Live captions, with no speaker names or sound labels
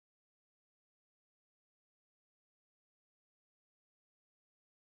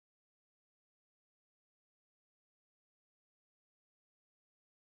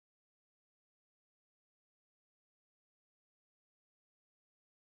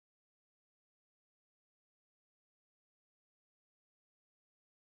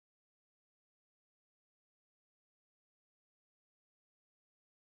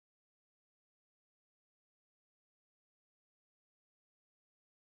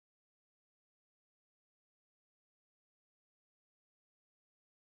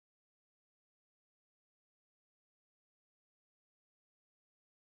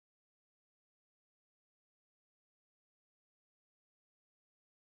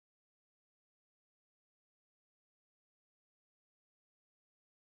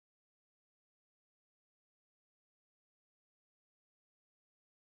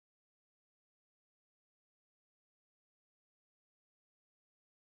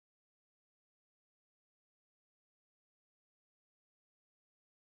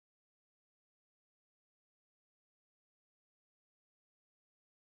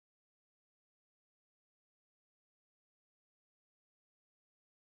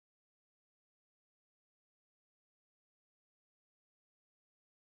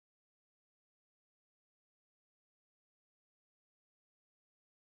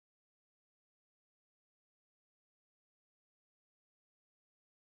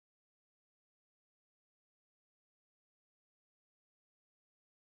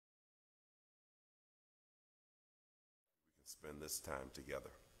spend this time together.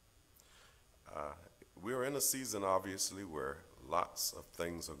 We're in a season, obviously, where lots of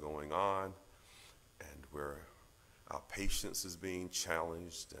things are going on and where our patience is being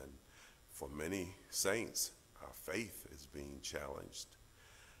challenged, and for many saints, our faith is being challenged.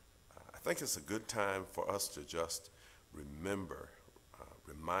 I think it's a good time for us to just remember,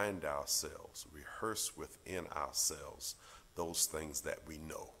 remind ourselves, rehearse within ourselves those things that we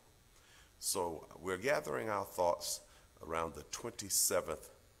know. So we're gathering our thoughts around the 27th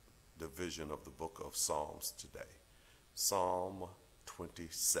division of the book of Psalms today, Psalm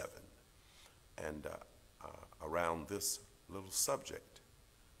 27, and around this little subject,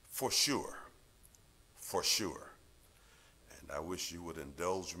 for sure, for sure. And I wish you would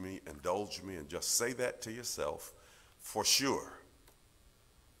indulge me and just say that to yourself, for sure,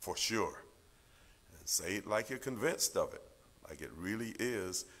 for sure. And say it like you're convinced of it, like it really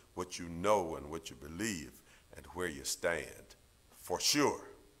is what you know and what you believe and where you stand, for sure.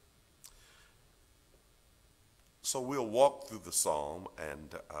 So we'll walk through the psalm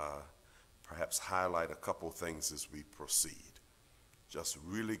and perhaps highlight a couple things as we proceed. Just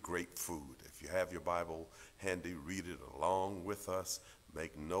really great food. If you have your Bible handy, read it along with us,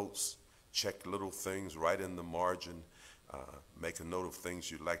 make notes, check little things right in the margin, make a note of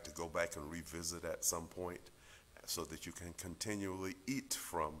things you'd like to go back and revisit at some point so that you can continually eat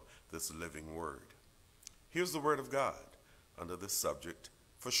from this living word. Here's the word of God under this subject,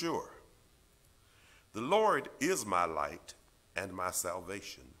 for sure. The Lord is my light and my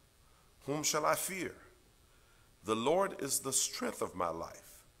salvation. Whom shall I fear? The Lord is the strength of my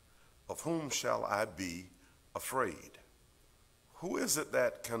life. Of whom shall I be afraid? Who is it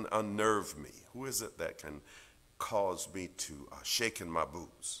that can unnerve me? Who is it that can cause me to shake in my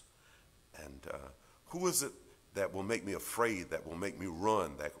boots? And who is it that will make me afraid, that will make me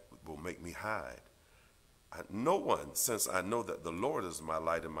run, that will make me hide? No one, since I know that the Lord is my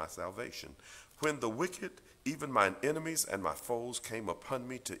light and my salvation. When the wicked, even mine enemies and my foes, came upon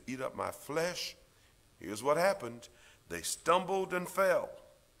me to eat up my flesh, here's what happened. They stumbled and fell.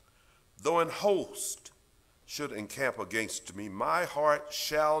 Though an host should encamp against me, my heart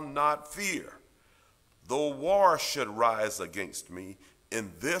shall not fear. Though war should rise against me,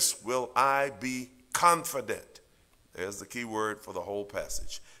 in this will I be confident. There's the key word for the whole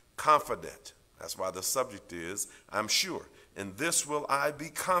passage, confident. That's why the subject is, I'm sure. In this will I be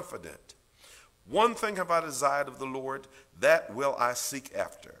confident. One thing have I desired of the Lord, that will I seek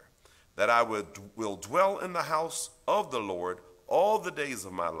after, that I will dwell in the house of the Lord all the days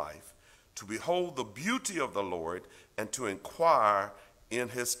of my life, to behold the beauty of the Lord and to inquire in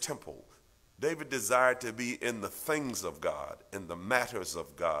his temple. David desired to be in the things of God, in the matters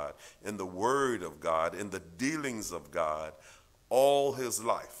of God, in the word of God, in the dealings of God all his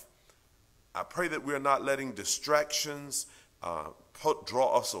life. I pray that we're not letting distractions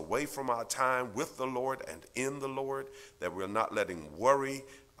draw us away from our time with the Lord and in the Lord, that we're not letting worry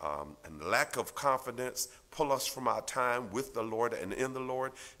and lack of confidence pull us from our time with the Lord and in the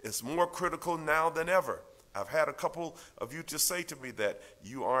Lord. It's more critical now than ever. I've had a couple of you to say to me that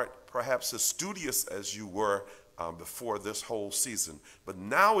you aren't perhaps as studious as you were before this whole season. But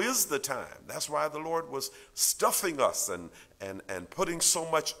now is the time. That's why the Lord was stuffing us and putting so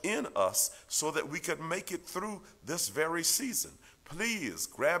much in us so that we could make it through this very season. Please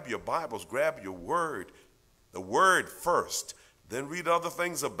grab your Bibles, grab your word, the word first, then read other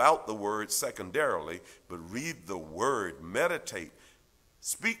things about the word secondarily, but read the word, meditate,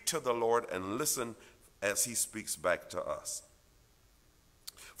 speak to the Lord and listen as he speaks back to us.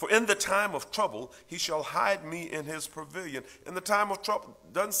 For in the time of trouble, he shall hide me in his pavilion. In the time of trouble,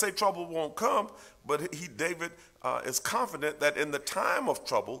 doesn't say trouble won't come, but David is confident that in the time of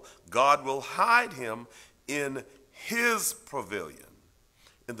trouble, God will hide him in his pavilion.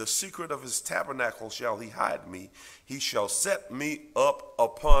 In the secret of his tabernacle shall he hide me. He shall set me up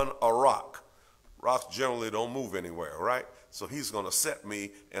upon a rock. Rocks generally don't move anywhere, right? So he's going to set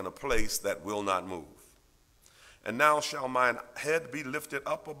me in a place that will not move. And now shall mine head be lifted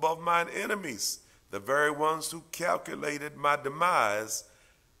up above mine enemies, the very ones who calculated my demise.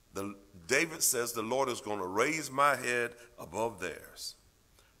 David says the Lord is going to raise my head above theirs.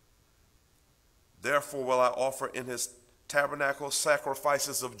 Therefore will I offer in his tabernacle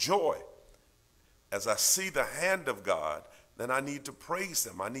sacrifices of joy. As I see the hand of God, then I need to praise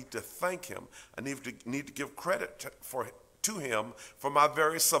him. I need to thank him. I need to give credit to him for my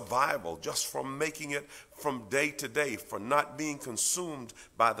very survival, just from making it from day to day, for not being consumed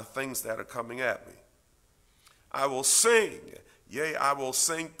by the things that are coming at me. I will sing, yea, I will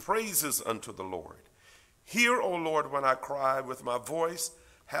sing praises unto the Lord. Hear, O Lord, when I cry with my voice.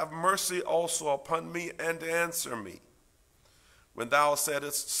 Have mercy also upon me and answer me. When thou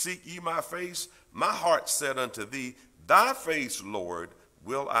saidst, seek ye my face, my heart said unto thee, thy face, Lord,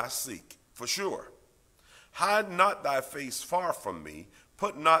 will I seek, for sure. Hide not thy face far from me,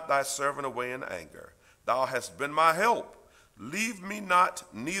 put not thy servant away in anger. Thou hast been my help. Leave me not,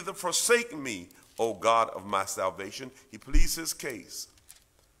 neither forsake me, O God of my salvation. He pleads his case.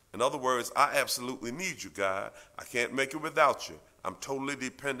 In other words, I absolutely need you, God. I can't make it without you. I'm totally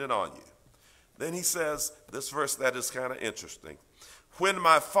dependent on you. Then he says, this verse that is kind of interesting. When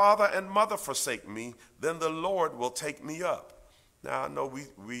my father and mother forsake me, then the Lord will take me up. Now, I know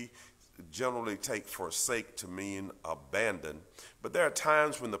we generally take forsake to mean abandon, but there are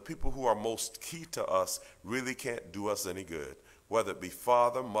times when the people who are most key to us really can't do us any good, whether it be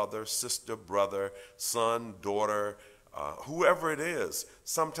father, mother, sister, brother, son, daughter, whoever it is.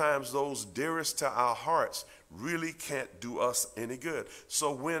 Sometimes those dearest to our hearts really can't do us any good.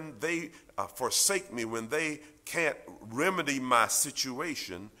 So when they forsake me, when they can't remedy my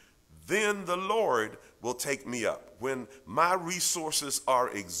situation, then the Lord will take me up. When my resources are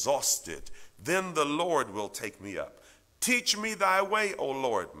exhausted, then the Lord will take me up. Teach me thy way, O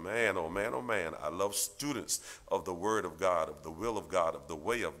Lord. Man, oh man, oh man. I love students of the word of God, of the will of God, of the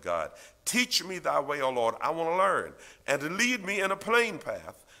way of God. Teach me thy way, O Lord. I want to learn. And to lead me in a plain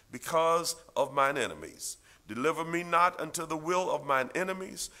path because of mine enemies. Deliver me not unto the will of mine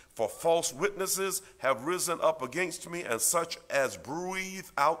enemies, for false witnesses have risen up against me, and such as breathe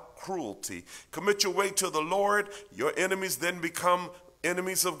out cruelty. Commit your way to the Lord. Your enemies then become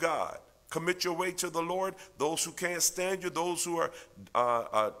enemies of God. Commit your way to the Lord. Those who can't stand you, those who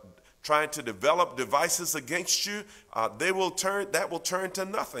are trying to develop devices against you, that will turn to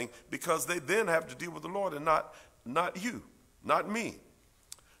nothing, because they then have to deal with the Lord and not you, not me.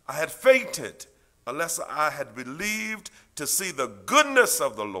 I had fainted unless I had believed to see the goodness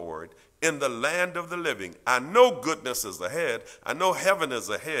of the Lord in the land of the living. I know goodness is ahead. I know heaven is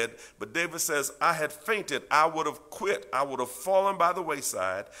ahead. But David says, I had fainted. I would have quit. I would have fallen by the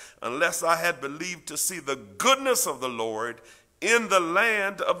wayside unless I had believed to see the goodness of the Lord in the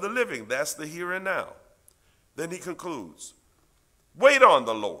land of the living. That's the here and now. Then he concludes, wait on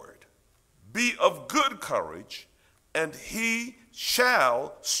the Lord. Be of good courage, and he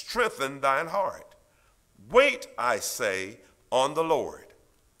shall strengthen thine heart. Wait, I say, on the Lord.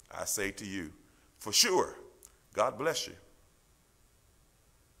 I say to you, for sure. God bless you.